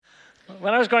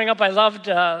When I was growing up, I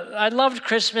loved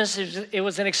Christmas. It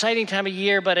was an exciting time of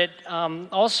year, but it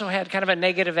also had kind of a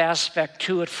negative aspect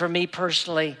to it for me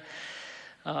personally.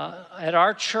 At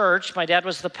our church, my dad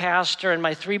was the pastor, and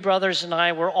my three brothers and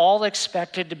I were all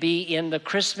expected to be in the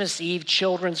Christmas Eve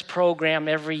children's program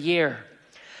every year.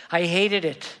 I hated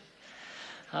it.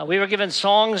 We were given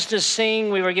songs to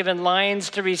sing. We were given lines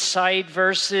to recite,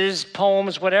 verses,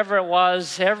 poems, whatever it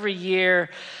was, every year.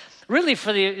 Really,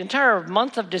 for the entire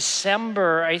month of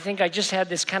December, I think I just had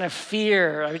this kind of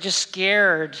fear. I was just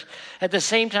scared. At the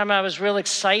same time, I was real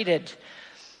excited.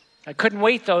 I couldn't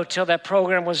wait, though, till that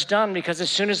program was done, because as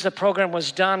soon as the program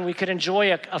was done, we could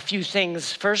enjoy a few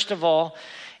things. First of all,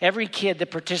 every kid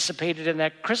that participated in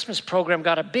that Christmas program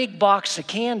got a big box of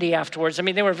candy afterwards. I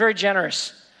mean, they were very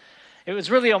generous. It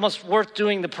was really almost worth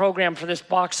doing the program for this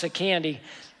box of candy.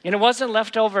 And it wasn't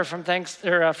left over from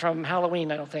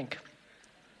Halloween, I don't think.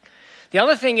 The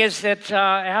other thing is that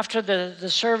after the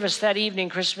service that evening,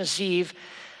 Christmas Eve,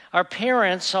 our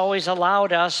parents always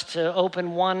allowed us to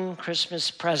open one Christmas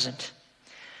present.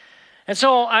 And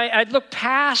so I'd look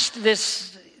past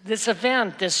this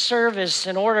event, this service,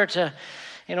 in order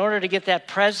to get that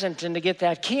present and to get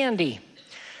that candy.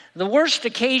 The worst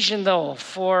occasion, though,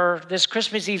 for this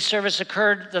Christmas Eve service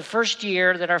occurred the first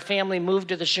year that our family moved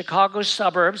to the Chicago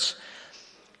suburbs.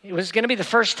 It was going to be the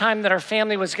first time that our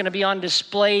family was going to be on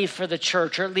display for the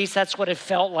church, or at least that's what it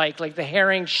felt like the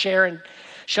herring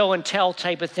show and tell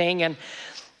type of thing. And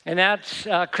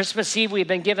that Christmas Eve, we'd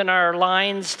been given our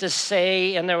lines to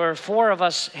say, and there were 4 of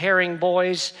us herring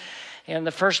boys, and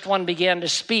the first one began to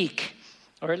speak,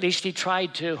 or at least he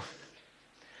tried to.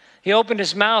 He opened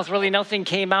his mouth, really nothing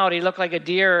came out. He looked like a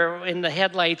deer in the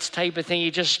headlights type of thing. He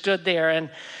just stood there,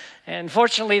 and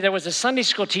fortunately, there was a Sunday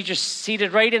school teacher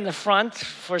seated right in the front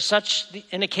for such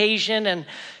an occasion, and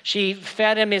she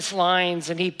fed him his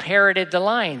lines, and he parroted the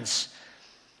lines.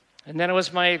 And then it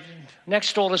was my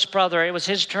next oldest brother. It was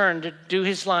his turn to do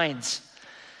his lines.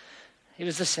 He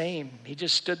was the same. He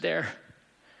just stood there.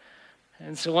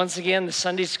 And so once again, the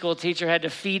Sunday school teacher had to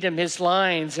feed him his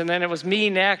lines, and then it was me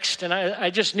next, and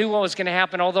I just knew what was going to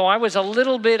happen, although I was a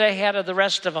little bit ahead of the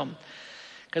rest of them.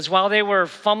 Because while they were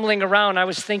fumbling around, I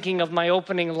was thinking of my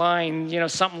opening line,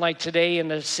 something like, "Today in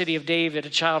the city of David, a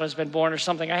child has been born," or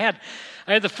something. I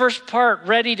had the first part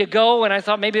ready to go, and I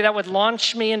thought maybe that would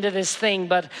launch me into this thing,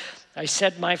 but I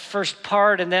said my first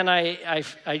part, and then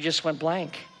I just went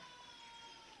blank.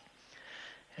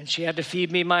 And she had to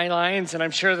feed me my lines, and I'm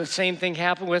sure the same thing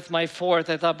happened with my fourth.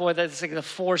 I thought, boy, that's like the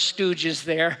 4 Stooges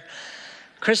there.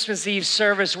 Christmas Eve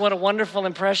service, what a wonderful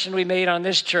impression we made on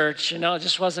this church. It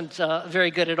just wasn't very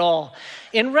good at all.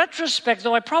 In retrospect,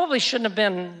 though, I probably shouldn't have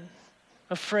been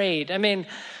afraid. I mean,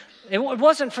 it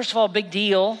wasn't, first of all, a big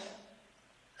deal.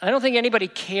 I don't think anybody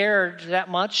cared that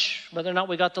much whether or not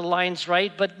we got the lines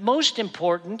right. But most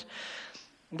important,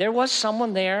 there was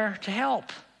someone there to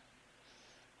help.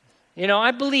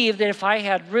 I believe that if I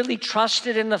had really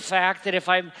trusted in the fact that if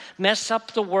I mess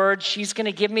up the words, she's going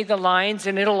to give me the lines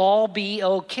and it'll all be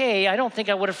okay, I don't think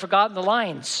I would have forgotten the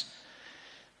lines.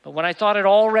 But when I thought it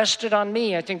all rested on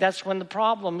me, I think that's when the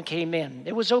problem came in.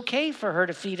 It was okay for her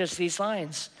to feed us these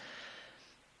lines.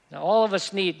 Now, all of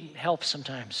us need help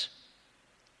sometimes.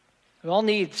 We all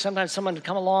need sometimes someone to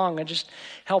come along and just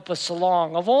help us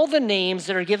along. Of all the names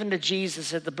that are given to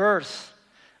Jesus at the birth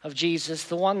of Jesus,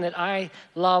 the one that I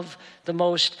love the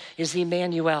most is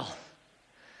Emmanuel.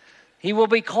 He will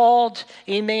be called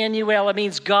Emmanuel. It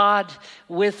means God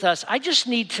with us. I just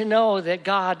need to know that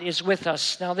God is with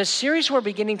us. Now, this series we're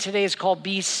beginning today is called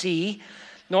BC.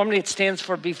 Normally it stands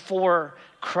for before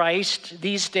Christ.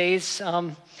 These days,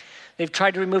 they've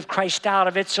tried to remove Christ out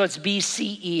of it, so it's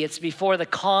BCE. It's before the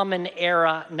Common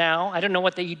Era now. I don't know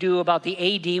what you do about the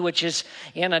AD, which is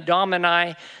Anno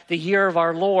Domini, the year of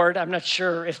our Lord. I'm not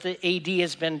sure if the AD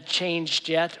has been changed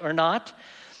yet or not.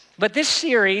 But this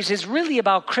series is really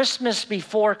about Christmas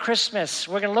before Christmas.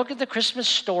 We're going to look at the Christmas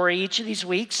story each of these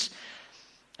weeks,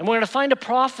 and we're going to find a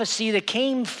prophecy that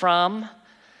came from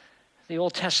the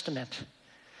Old Testament.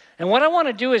 And what I want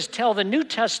to do is tell the New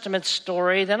Testament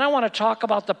story, then I want to talk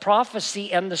about the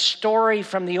prophecy and the story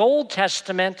from the Old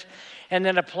Testament, and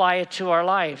then apply it to our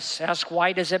lives. Ask,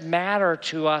 why does it matter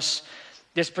to us,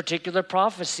 this particular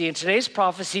prophecy? And today's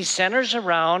prophecy centers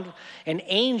around an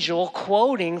angel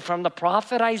quoting from the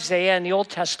prophet Isaiah in the Old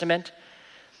Testament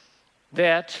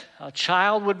that a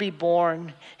child would be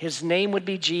born, his name would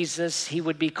be Jesus, he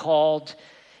would be called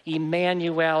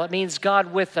Emmanuel. It means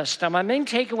God with us. Now, my main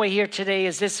takeaway here today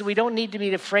is this: we don't need to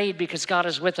be afraid because God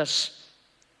is with us.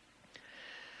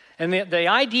 And the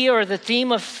idea or the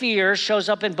theme of fear shows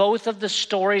up in both of the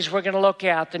stories we're going to look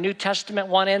at, the New Testament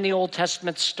one and the Old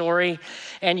Testament story.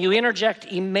 And you interject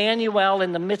Emmanuel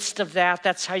in the midst of that.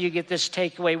 That's how you get this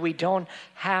takeaway. We don't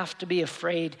have to be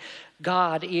afraid.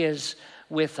 God is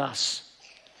with us.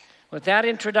 With that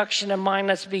introduction in mind,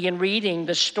 let's begin reading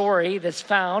the story that's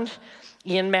found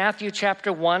in Matthew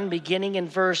chapter 1, beginning in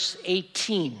verse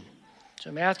 18.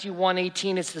 So Matthew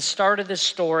 1:18 is the start of this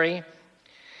story.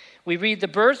 We read, the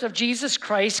birth of Jesus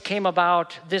Christ came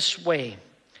about this way.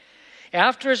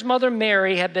 After his mother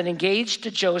Mary had been engaged to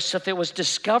Joseph, it was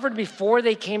discovered before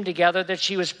they came together that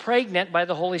she was pregnant by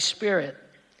the Holy Spirit.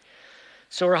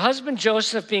 So her husband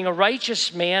Joseph, being a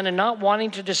righteous man and not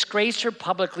wanting to disgrace her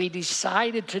publicly,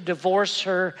 decided to divorce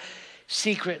her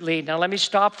secretly. Now let me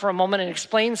stop for a moment and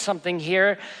explain something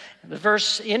here. The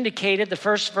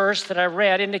first verse that I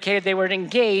read indicated they were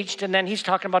engaged, and then he's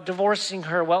talking about divorcing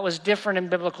her. What was different in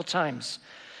biblical times?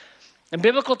 In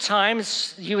biblical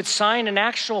times, you would sign an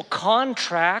actual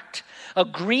contract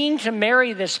agreeing to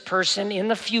marry this person in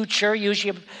the future,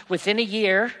 usually within a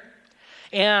year,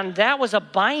 and that was a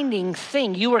binding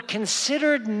thing. You were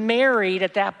considered married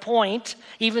at that point,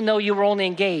 even though you were only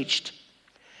engaged,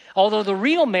 although the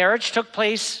real marriage took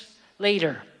place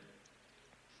later.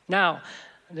 Now,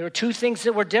 there were two things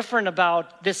that were different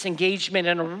about this engagement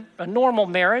in a normal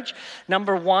marriage.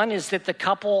 Number one is that the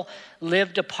couple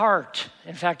lived apart.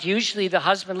 In fact, usually the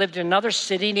husband lived in another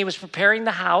city and he was preparing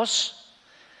the house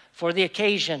for the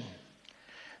occasion.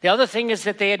 The other thing is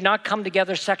that they had not come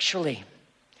together sexually.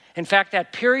 In fact,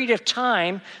 that period of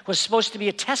time was supposed to be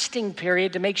a testing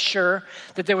period to make sure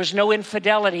that there was no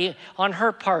infidelity on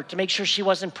her part, to make sure she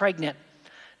wasn't pregnant.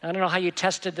 I don't know how you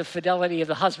tested the fidelity of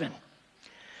the husband.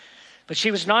 But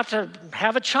she was not to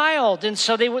have a child, and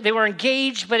so they were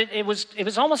engaged, but it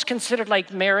was almost considered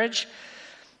like marriage.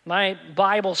 My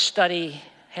Bible study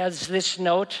has this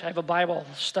note. I have a Bible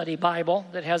study Bible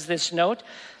that has this note.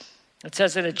 It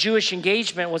says that a Jewish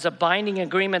engagement was a binding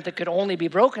agreement that could only be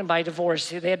broken by divorce.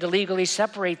 They had to legally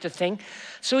separate the thing.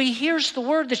 So he hears the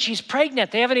word that she's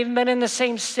pregnant. They haven't even been in the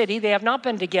same city. They have not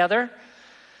been together.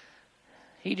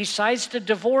 He decides to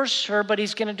divorce her, but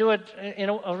he's going to do it in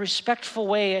a respectful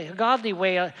way, a godly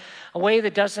way, a way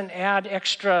that doesn't add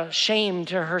extra shame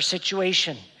to her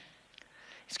situation.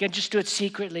 He's going to just do it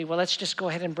secretly. Well, let's just go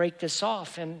ahead and break this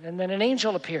off. And then an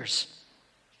angel appears.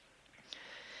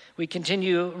 We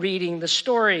continue reading the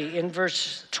story in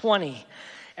verse 20.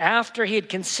 After he had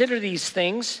considered these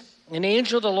things, an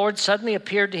angel of the Lord suddenly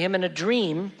appeared to him in a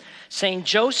dream, saying,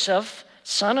 Joseph,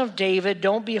 son of David,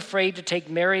 don't be afraid to take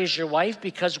Mary as your wife,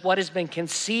 because what has been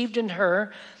conceived in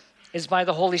her is by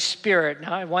the Holy Spirit.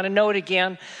 Now, I want to note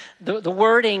again the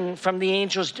wording from the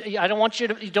angels.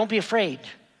 Don't be afraid.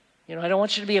 I don't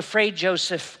want you to be afraid,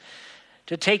 Joseph,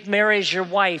 to take Mary as your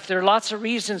wife. There are lots of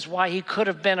reasons why he could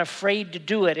have been afraid to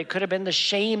do it. It could have been the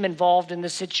shame involved in the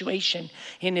situation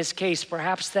in his case.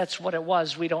 Perhaps that's what it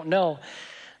was. We don't know.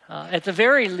 At the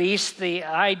very least, the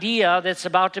idea that's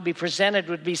about to be presented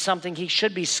would be something he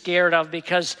should be scared of,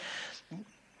 because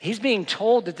he's being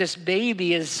told that this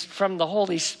baby is from the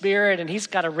Holy Spirit and he's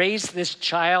got to raise this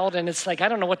child. And it's like, I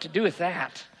don't know what to do with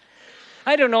that.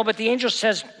 I don't know, but the angel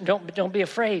says, don't be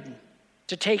afraid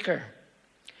to take her.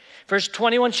 Verse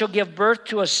 21, she'll give birth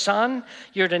to a son.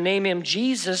 You're to name him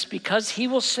Jesus, because he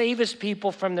will save his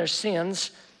people from their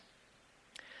sins.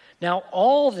 Now,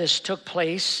 all this took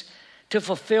place to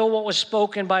fulfill what was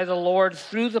spoken by the Lord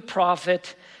through the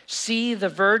prophet. See, the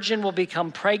virgin will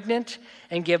become pregnant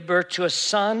and give birth to a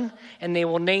son, and they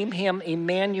will name him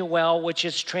Emmanuel, which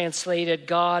is translated,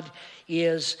 God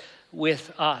is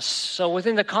with us. So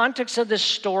within the context of this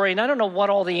story, and I don't know what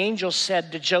all the angels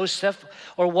said to Joseph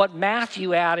or what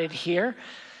Matthew added here,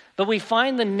 but we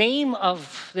find the name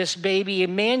of this baby,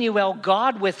 Emmanuel,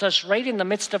 God with us, right in the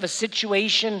midst of a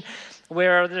situation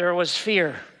where there was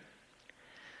fear.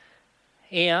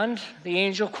 And the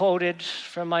angel quoted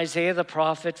from Isaiah the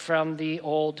prophet from the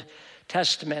Old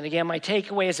Testament. Again, my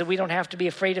takeaway is that we don't have to be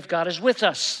afraid if God is with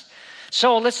us.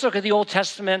 So let's look at the Old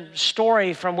Testament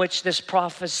story from which this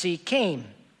prophecy came.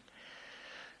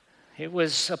 It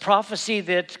was a prophecy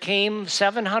that came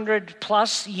 700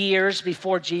 plus years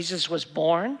before Jesus was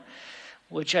born,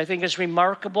 which I think is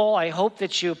remarkable. I hope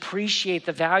that you appreciate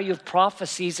the value of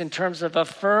prophecies in terms of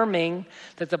affirming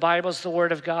that the Bible is the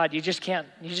Word of God. You just can't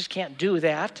do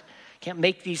that. You can't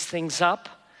make these things up.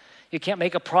 You can't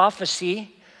make a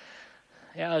prophecy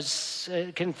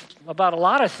about a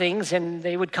lot of things, and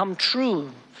they would come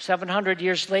true 700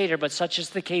 years later, but such is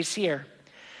the case here.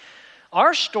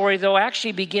 Our story, though,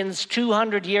 actually begins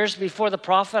 200 years before the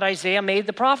prophet Isaiah made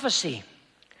the prophecy.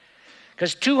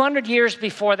 Because 200 years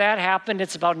before that happened,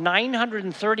 it's about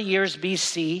 930 years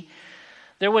BC,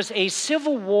 there was a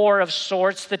civil war of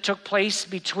sorts that took place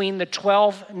between the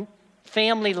 12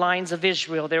 family lines of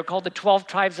Israel. They were called the 12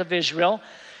 tribes of Israel.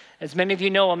 As many of you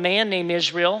know, a man named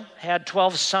Israel had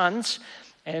 12 sons,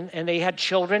 and they had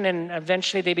children, and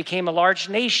eventually they became a large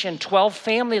nation, 12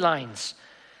 family lines.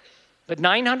 But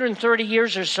 930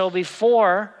 years or so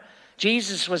before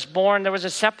Jesus was born, there was a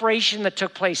separation that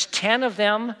took place. 10 of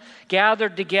them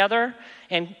gathered together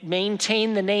and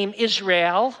maintained the name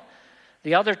Israel.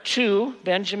 The other 2,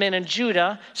 Benjamin and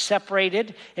Judah,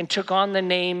 separated and took on the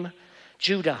name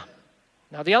Judah.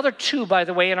 Now, the other 2, by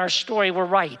the way, in our story were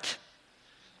right.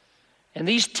 And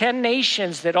these 10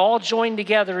 nations that all joined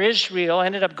together, Israel,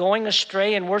 ended up going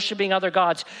astray and worshiping other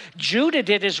gods. Judah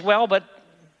did as well, but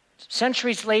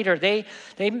centuries later, they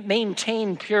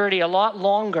maintained purity a lot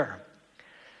longer.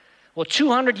 Well,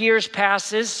 200 years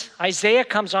passes. Isaiah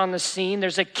comes on the scene.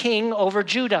 There's a king over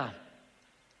Judah.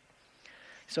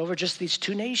 He's over just these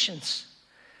 2 nations.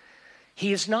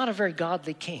 He is not a very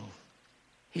godly king.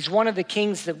 He's one of the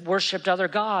kings that worshiped other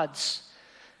gods.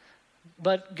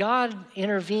 But God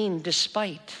intervened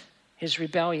despite his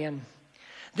rebellion.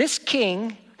 This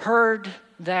king heard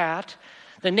that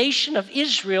the nation of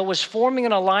Israel was forming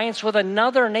an alliance with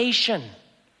another nation,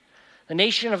 the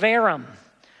nation of Aram.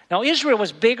 Now, Israel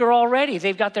was bigger already.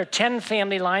 They've got their 10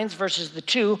 family lines versus the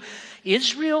 2.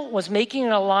 Israel was making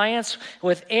an alliance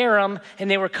with Aram,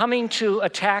 and they were coming to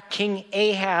attack King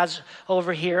Ahaz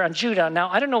over here on Judah. Now,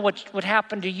 I don't know what would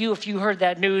happen to you if you heard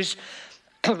that news,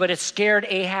 but it scared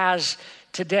Ahaz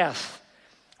to death.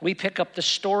 We pick up the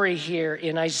story here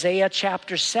in Isaiah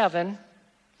chapter 7,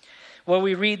 where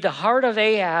we read, the heart of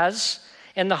Ahaz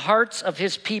and the hearts of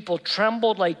his people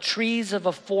trembled like trees of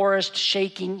a forest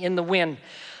shaking in the wind.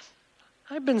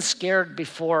 I've been scared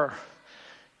before,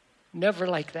 never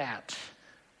like that.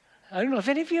 I don't know if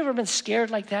any of you ever been scared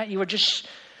like that. You were just,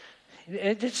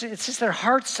 it's just their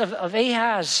hearts of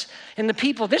Ahaz and the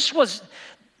people.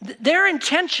 Their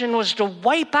intention was to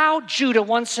wipe out Judah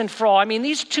once and for all. I mean,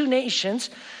 these 2 nations,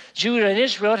 Judah and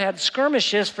Israel, had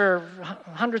skirmishes for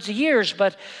hundreds of years,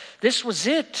 but this was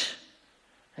it.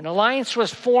 An alliance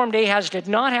was formed. Ahaz did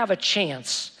not have a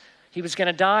chance. He was going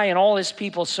to die and all his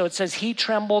people. So it says he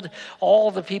trembled, all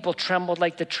the people trembled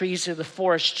like the trees of the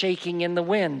forest shaking in the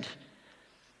wind.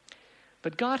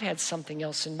 But God had something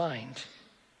else in mind.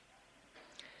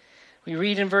 We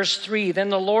read in verse 3, then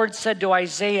the Lord said to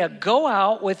Isaiah, go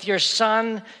out with your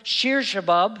son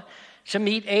Shear-Jabub to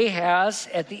meet Ahaz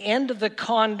at the end of the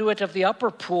conduit of the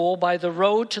upper pool by the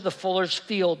road to the fuller's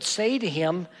field. Say to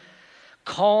him,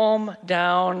 calm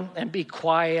down and be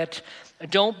quiet.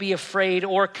 Don't be afraid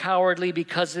or cowardly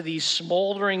because of these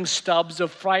smoldering stubs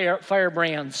of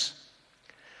firebrands.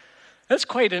 That's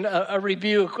quite a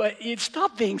rebuke.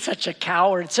 Stop being such a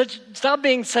coward. Stop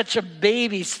being such a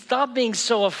baby. Stop being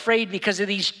so afraid because of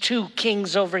these 2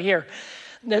 kings over here.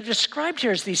 They're described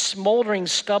here as these smoldering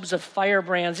stubs of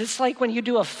firebrands. It's like when you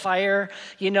do a fire,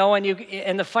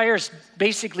 and the fire's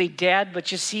basically dead,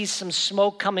 but you see some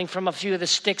smoke coming from a few of the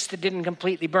sticks that didn't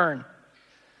completely burn.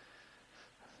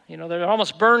 They're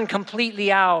almost burned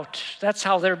completely out. That's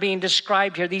how they're being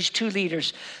described here, these 2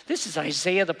 leaders. This is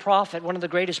Isaiah the prophet, one of the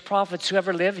greatest prophets who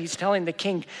ever lived. He's telling the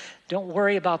king, don't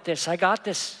worry about this. I got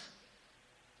this.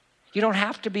 You don't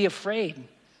have to be afraid.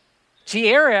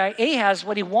 See, Ahaz,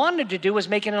 what he wanted to do was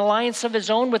make an alliance of his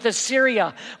own with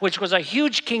Assyria, which was a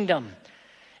huge kingdom.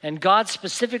 And God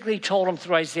specifically told him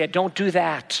through Isaiah, don't do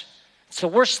that. It's the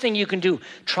worst thing you can do.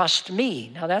 Trust me.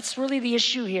 Now, that's really the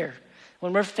issue here.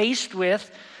 When we're faced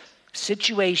with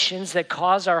situations that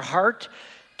cause our heart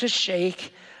to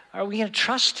shake, are we going to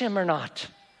trust him or not?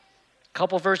 A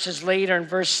couple verses later in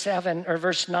verse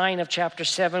 9 of chapter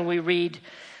 7, we read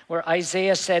where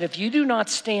Isaiah said, if you do not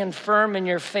stand firm in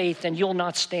your faith, then you'll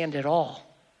not stand at all.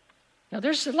 Now,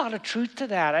 there's a lot of truth to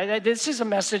that. This is a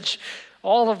message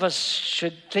all of us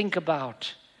should think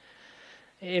about.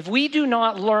 If we do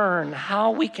not learn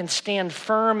how we can stand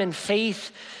firm in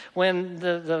faith when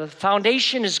the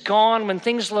foundation is gone, when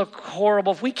things look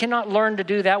horrible, if we cannot learn to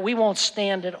do that, we won't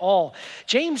stand at all.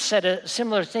 James said a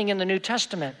similar thing in the New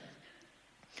Testament.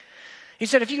 He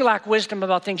said, if you lack wisdom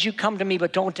about things, you come to me,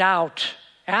 but don't doubt.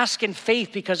 Ask in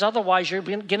faith, because otherwise you're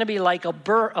going to be like a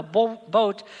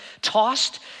boat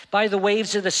tossed by the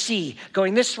waves of the sea,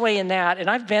 going this way and that. And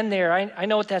I've been there. I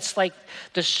know what that's like.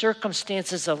 The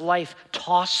circumstances of life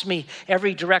toss me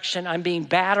every direction. I'm being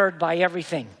battered by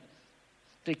everything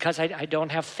because I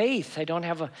don't have faith. I don't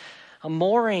have a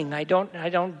mooring. I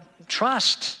don't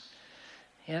trust.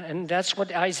 And that's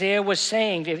what Isaiah was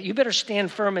saying. You better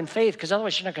stand firm in faith, because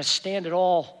otherwise you're not going to stand at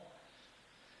all.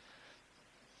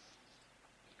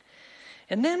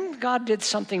 And then God did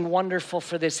something wonderful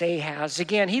for this Ahaz.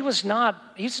 Again, he's not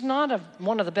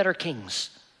one of the better kings.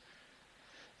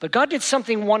 But God did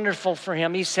something wonderful for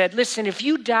him. He said, listen, if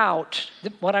you doubt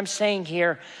what I'm saying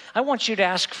here, I want you to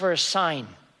ask for a sign.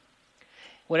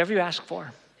 Whatever you ask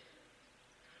for.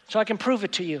 So I can prove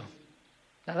it to you.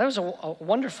 Now that was a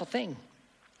wonderful thing.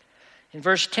 In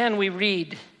verse 10 we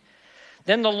read,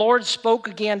 then the Lord spoke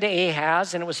again to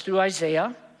Ahaz, and it was through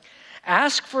Isaiah.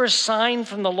 Ask for a sign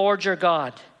from the Lord your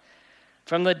God,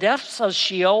 from the depths of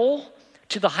Sheol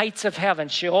to the heights of heaven.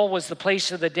 Sheol was the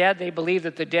place of the dead. They believed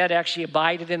that the dead actually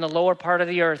abided in the lower part of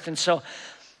the earth. And so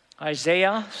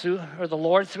the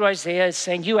Lord through Isaiah is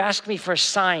saying, you ask me for a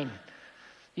sign.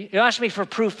 You ask me for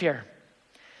proof here.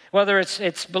 Whether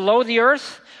it's below the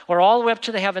earth or all the way up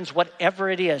to the heavens, whatever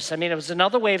it is. I mean, it was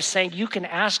another way of saying you can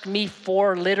ask me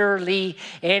for literally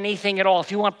anything at all.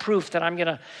 If you want proof that I'm going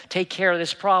to take care of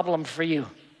this problem for you.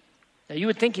 Now, you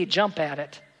would think he'd jump at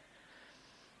it.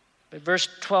 But verse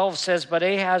 12 says, but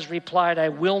Ahaz replied, I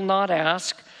will not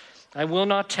ask. I will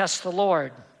not test the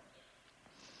Lord.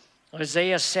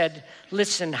 Isaiah said,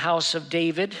 listen, house of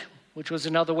David, which was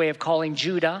another way of calling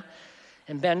Judah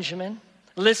and Benjamin.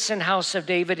 Listen, house of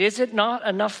David, is it not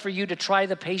enough for you to try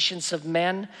the patience of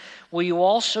men? Will you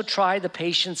also try the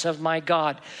patience of my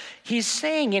God? He's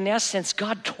saying, in essence,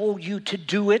 God told you to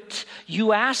do it.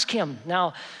 You ask him.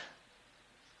 Now,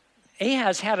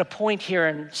 Ahaz had a point here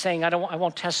in saying, I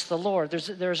won't test the Lord.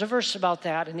 There's a verse about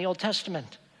that in the Old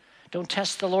Testament. Don't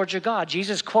test the Lord your God.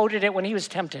 Jesus quoted it when he was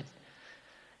tempted.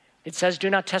 It says, do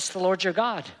not test the Lord your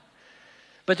God.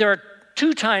 But there are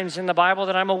 2 times in the Bible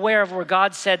that I'm aware of where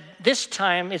God said, this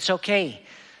time it's okay.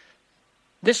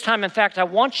 This time, in fact, I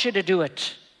want you to do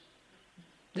it.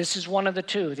 This is one of the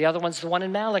 2. The other one's the one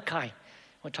in Malachi,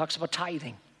 when it talks about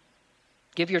tithing.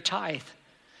 Give your tithe.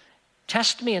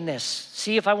 Test me in this.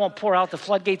 See if I won't pour out the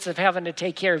floodgates of heaven to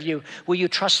take care of you. Will you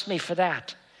trust me for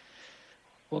that?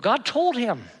 Well, God told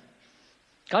him.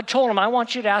 God told him, I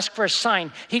want you to ask for a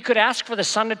sign. He could ask for the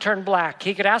sun to turn black.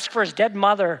 He could ask for his dead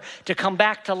mother to come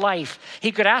back to life.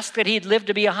 He could ask that he'd live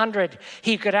to be 100.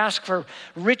 He could ask for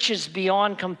riches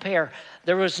beyond compare.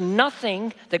 There was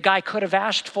nothing the guy could have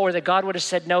asked for that God would have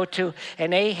said no to.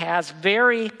 And Ahaz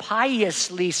very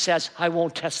piously says, I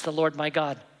won't test the Lord my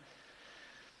God.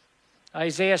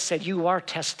 Isaiah said, you are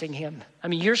testing him. I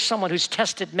mean, you're someone who's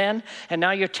tested men, and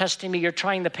now you're testing me. You're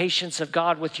trying the patience of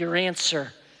God with your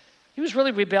answer. He was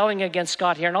really rebelling against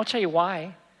God here, and I'll tell you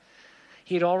why.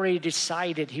 He'd already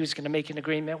decided he was going to make an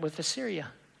agreement with Assyria.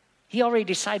 He already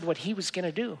decided what he was going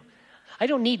to do. I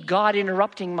don't need God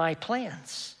interrupting my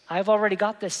plans. I've already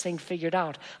got this thing figured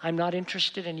out. I'm not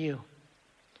interested in you.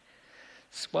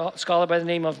 Well, a scholar by the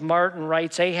name of Martin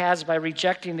writes, Ahaz, by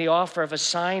rejecting the offer of a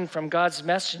sign from God's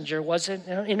messenger, was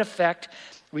in effect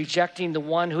rejecting the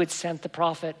one who had sent the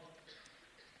prophet.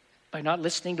 By not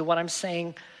listening to what I'm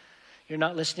saying, you're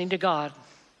not listening to God.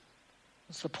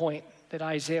 That's the point that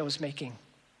Isaiah was making.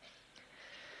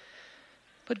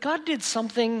 But God did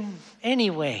something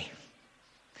anyway.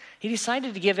 He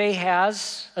decided to give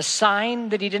Ahaz a sign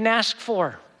that he didn't ask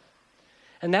for.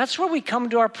 And that's where we come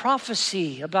to our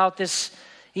prophecy about this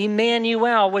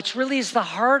Emmanuel, which really is the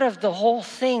heart of the whole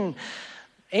thing.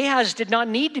 Ahaz did not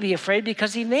need to be afraid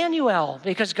because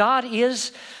God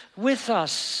is with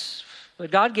us.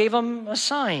 But God gave him a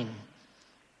sign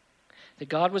that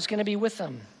God was going to be with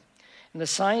them. And the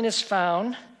sign is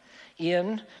found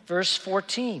in verse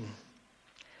 14.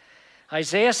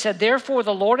 Isaiah said, therefore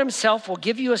the Lord himself will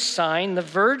give you a sign. The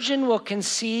virgin will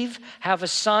conceive, have a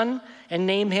son, and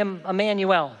name him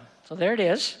Emmanuel. So there it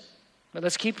is. But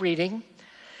let's keep reading.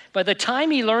 By the time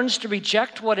he learns to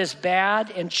reject what is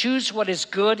bad and choose what is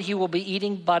good, he will be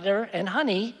eating butter and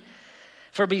honey.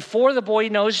 For before the boy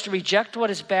knows to reject what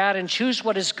is bad and choose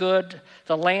what is good,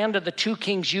 the land of the 2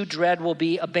 kings you dread will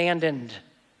be abandoned.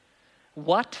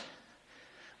 What?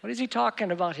 What is he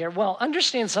talking about here? Well,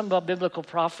 understand something about biblical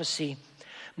prophecy.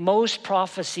 Most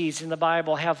prophecies in the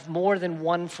Bible have more than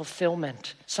one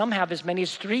fulfillment. Some have as many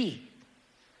as 3.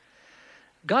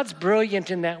 God's brilliant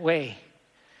in that way.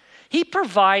 He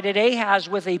provided Ahaz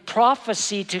with a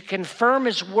prophecy to confirm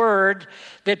his word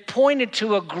that pointed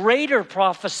to a greater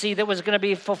prophecy that was going to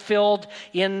be fulfilled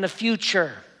in the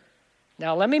future.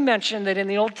 Now, let me mention that in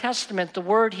the Old Testament, the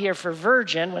word here for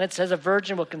virgin, when it says a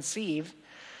virgin will conceive,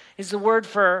 is the word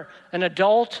for an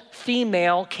adult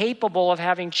female capable of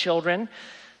having children,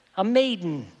 a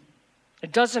maiden.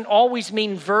 It doesn't always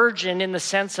mean virgin in the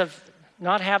sense of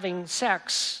not having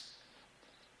sex.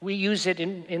 We use it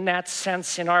in that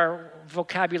sense in our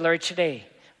vocabulary today.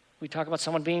 We talk about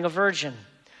someone being a virgin.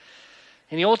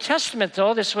 In the Old Testament,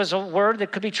 though, this was a word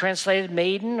that could be translated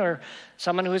maiden or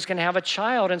someone who was going to have a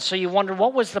child. And so you wonder,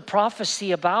 what was the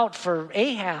prophecy about for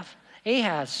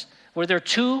Ahaz? Were there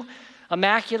two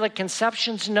immaculate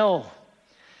conceptions? No.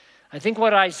 I think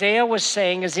what Isaiah was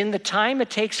saying is in the time it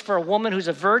takes for a woman who's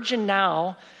a virgin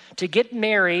now to get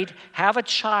married, have a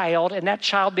child, and that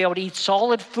child be able to eat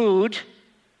solid food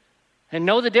and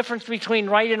know the difference between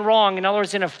right and wrong. In other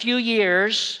words, in a few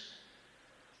years,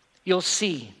 you'll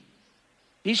see.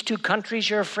 These two countries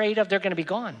you're afraid of, they're going to be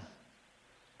gone,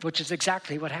 which is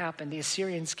exactly what happened. The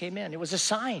Assyrians came in. It was a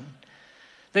sign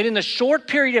that in the short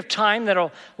period of time that a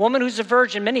woman who's a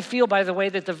virgin, many feel, by the way,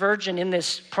 that the virgin in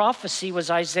this prophecy was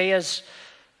Isaiah's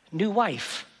new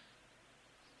wife.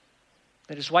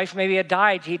 That his wife maybe had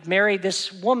died. He'd married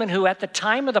this woman who at the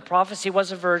time of the prophecy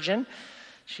was a virgin.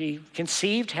 She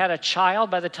conceived, had a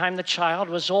child. By the time the child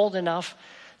was old enough,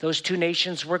 those two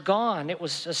nations were gone. It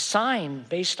was a sign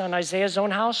based on Isaiah's own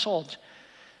household.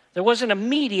 There was an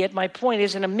immediate, my point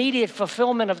is, an immediate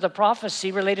fulfillment of the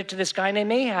prophecy related to this guy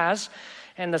named Ahaz.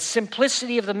 And the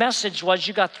simplicity of the message was,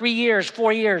 you got 3 years,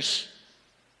 4 years,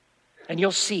 and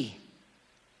you'll see.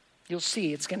 You'll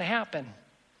see it's going to happen.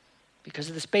 Because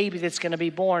of this baby that's going to be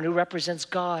born who represents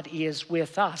God is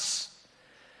with us.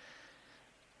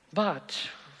 But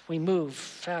we move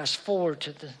fast forward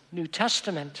to the New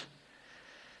Testament.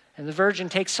 And the virgin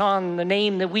takes on the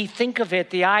name that we think of it,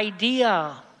 the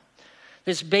idea.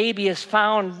 This baby is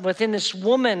found within this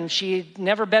woman. She'd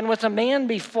never been with a man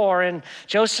before, and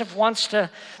Joseph wants to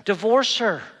divorce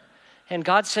her. And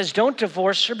God says, don't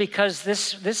divorce her because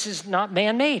this is not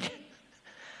man-made.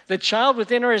 The child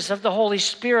within her is of the Holy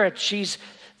Spirit.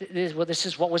 This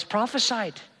is what was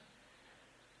prophesied.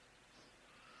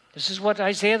 This is what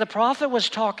Isaiah the prophet was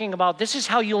talking about. This is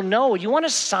how you'll know. You want a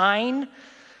sign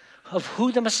of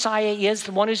who the Messiah is,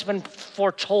 the one who's been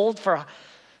foretold for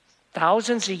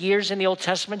thousands of years in the Old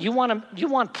Testament. You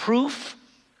want proof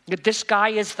that this guy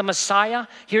is the Messiah?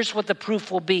 Here's what the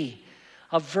proof will be.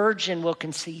 A virgin will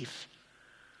conceive,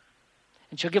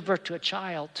 and she'll give birth to a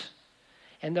child,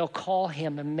 and they'll call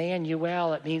him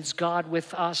Emmanuel. It means God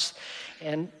with us.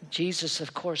 And Jesus,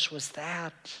 of course, was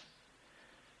that.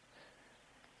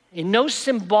 In no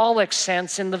symbolic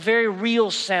sense, in the very real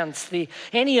sense,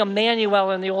 any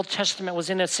Emmanuel in the Old Testament was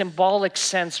in a symbolic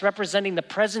sense, representing the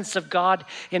presence of God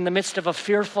in the midst of a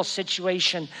fearful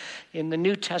situation. In the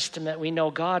New Testament, we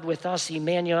know God with us.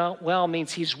 Emmanuel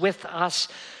means he's with us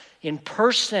in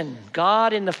person,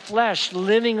 God in the flesh,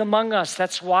 living among us.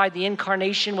 That's why the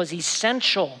incarnation was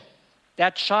essential.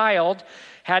 That child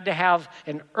had to have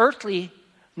an earthly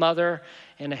mother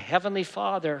and a heavenly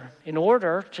Father in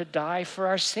order to die for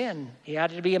our sin. He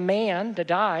had to be a man to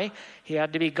die. He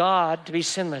had to be God to be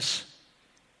sinless.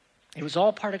 It was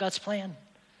all part of God's plan.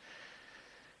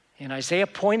 And Isaiah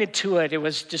pointed to it. It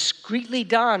was discreetly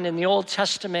done in the Old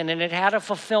Testament, and it had a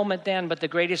fulfillment then, but the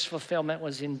greatest fulfillment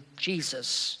was in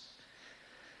Jesus.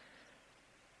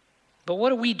 But what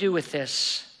do we do with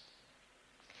this?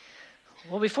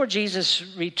 Well, before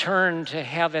Jesus returned to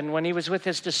heaven, when he was with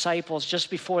his disciples just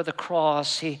before the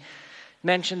cross, he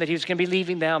mentioned that he was going to be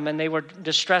leaving them, and they were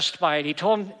distressed by it. He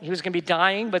told them he was going to be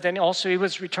dying, but then also he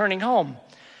was returning home.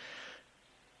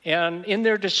 And in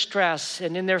their distress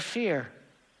and in their fear,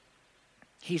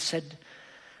 he said,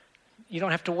 you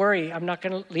don't have to worry. I'm not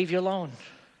going to leave you alone.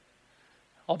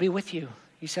 I'll be with you.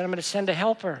 He said, I'm going to send a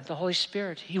helper, the Holy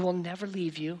Spirit. He will never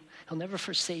leave you. He'll never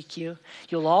forsake you.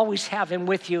 You'll always have him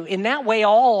with you. In that way,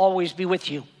 I'll always be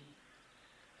with you.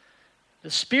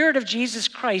 The Spirit of Jesus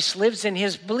Christ lives in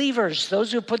his believers,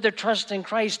 those who put their trust in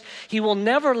Christ. He will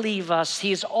never leave us.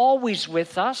 He is always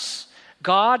with us,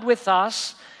 God with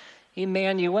us,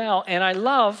 Emmanuel. And I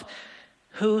love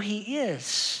who he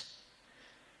is.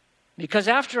 Because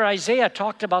after Isaiah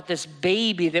talked about this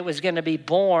baby that was going to be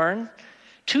born,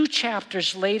 2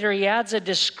 chapters later, he adds a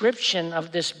description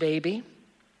of this baby.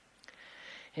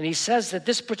 And he says that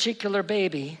this particular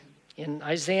baby, in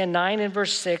Isaiah 9 and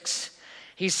verse 6,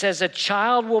 he says, a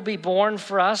child will be born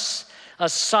for us, a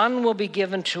son will be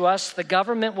given to us, the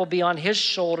government will be on his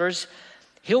shoulders.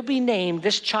 He'll be named,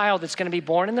 this child that's going to be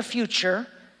born in the future,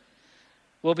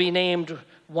 will be named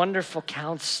Wonderful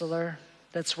Counselor.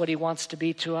 That's what he wants to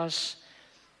be to us.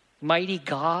 Mighty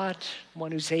God,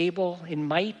 one who's able in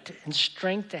might and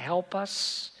strength to help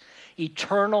us.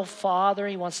 Eternal Father,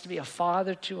 he wants to be a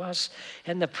father to us.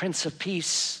 And the Prince of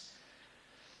Peace.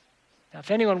 Now,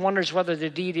 if anyone wonders whether the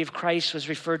deity of Christ was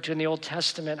referred to in the Old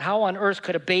Testament, how on earth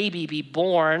could a baby be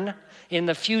born in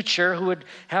the future who would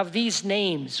have these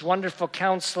names? Wonderful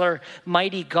Counselor,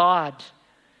 Mighty God.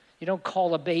 You don't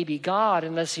call a baby God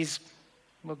unless he's,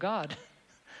 well, God.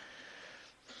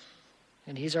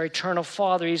 And he's our eternal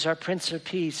Father. He's our Prince of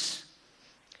Peace.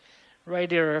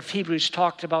 Writer of Hebrews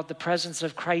talked about the presence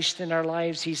of Christ in our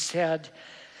lives. He said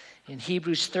in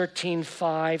Hebrews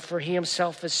 13:5, "For he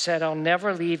himself has said, I'll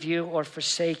never leave you or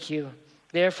forsake you.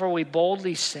 Therefore we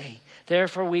boldly say,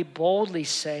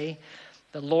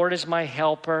 the Lord is my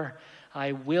helper.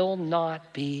 I will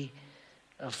not be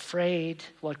afraid.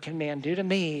 What can man do to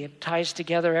me?" It ties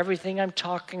together everything I'm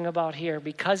talking about here.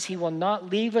 Because he will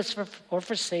not leave us or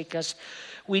forsake us,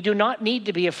 we do not need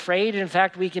to be afraid. In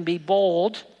fact, we can be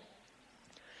bold.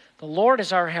 The Lord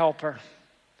is our helper.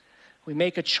 We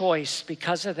make a choice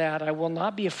because of that. I will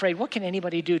not be afraid. What can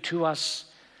anybody do to us?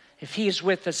 If he is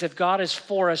with us, if God is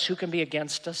for us, who can be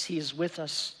against us? He is with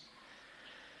us.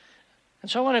 And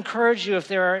so I want to encourage you, if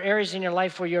there are areas in your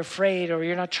life where you're afraid or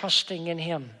you're not trusting in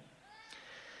him,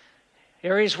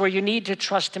 areas where you need to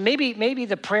trust him. Maybe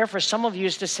the prayer for some of you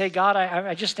is to say, God,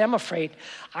 I just am afraid.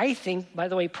 I think, by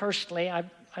the way, personally,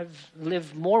 I've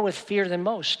lived more with fear than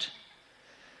most.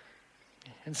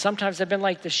 And sometimes I've been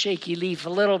like the shaky leaf a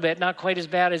little bit, not quite as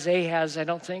bad as Ahaz, I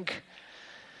don't think.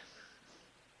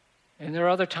 And there are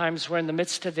other times where in the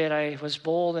midst of it, I was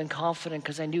bold and confident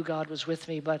because I knew God was with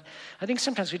me. But I think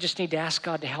sometimes we just need to ask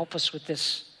God to help us with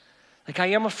this. Like, I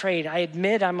am afraid. I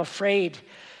admit I'm afraid.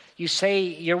 You say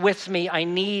you're with me. I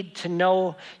need to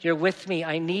know you're with me.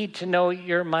 I need to know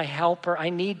you're my helper. I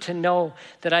need to know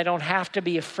that I don't have to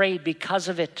be afraid because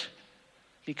of it,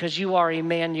 because you are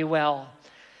Emmanuel.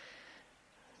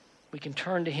 We can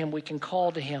turn to him. We can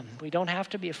call to him. We don't have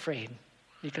to be afraid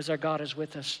because our God is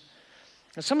with us.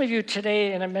 And some of you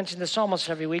today, and I mention this almost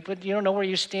every week, but you don't know where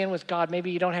you stand with God.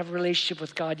 Maybe you don't have a relationship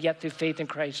with God yet through faith in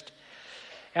Christ.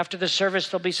 After the service,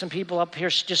 there'll be some people up here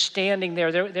just standing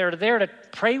there. They're there to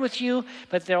pray with you,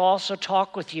 but they'll also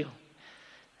talk with you.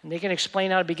 And they can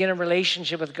explain how to begin a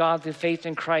relationship with God through faith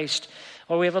in Christ.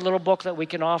 Or we have a little booklet we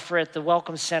can offer at the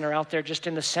Welcome Center out there, just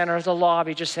in the center of the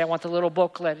lobby. Just say, I want the little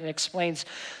booklet, and it explains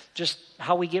just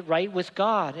how we get right with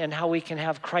God and how we can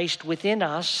have Christ within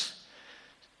us,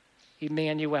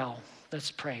 Emmanuel.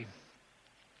 Let's pray.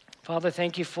 Father,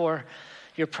 thank you for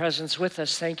your presence with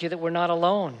us. Thank you that we're not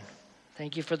alone.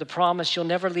 Thank you for the promise you'll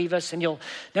never leave us and you'll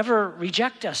never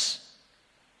reject us,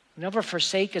 never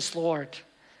forsake us, Lord.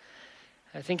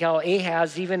 I think how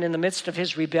Ahaz, even in the midst of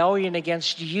his rebellion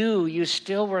against you, you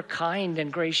still were kind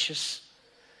and gracious.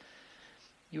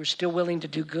 You were still willing to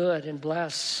do good and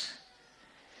bless.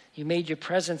 You made your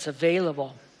presence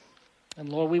available. And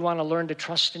Lord, we want to learn to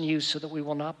trust in you so that we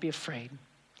will not be afraid.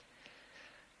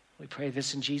 We pray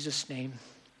this in Jesus' name.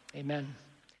 Amen.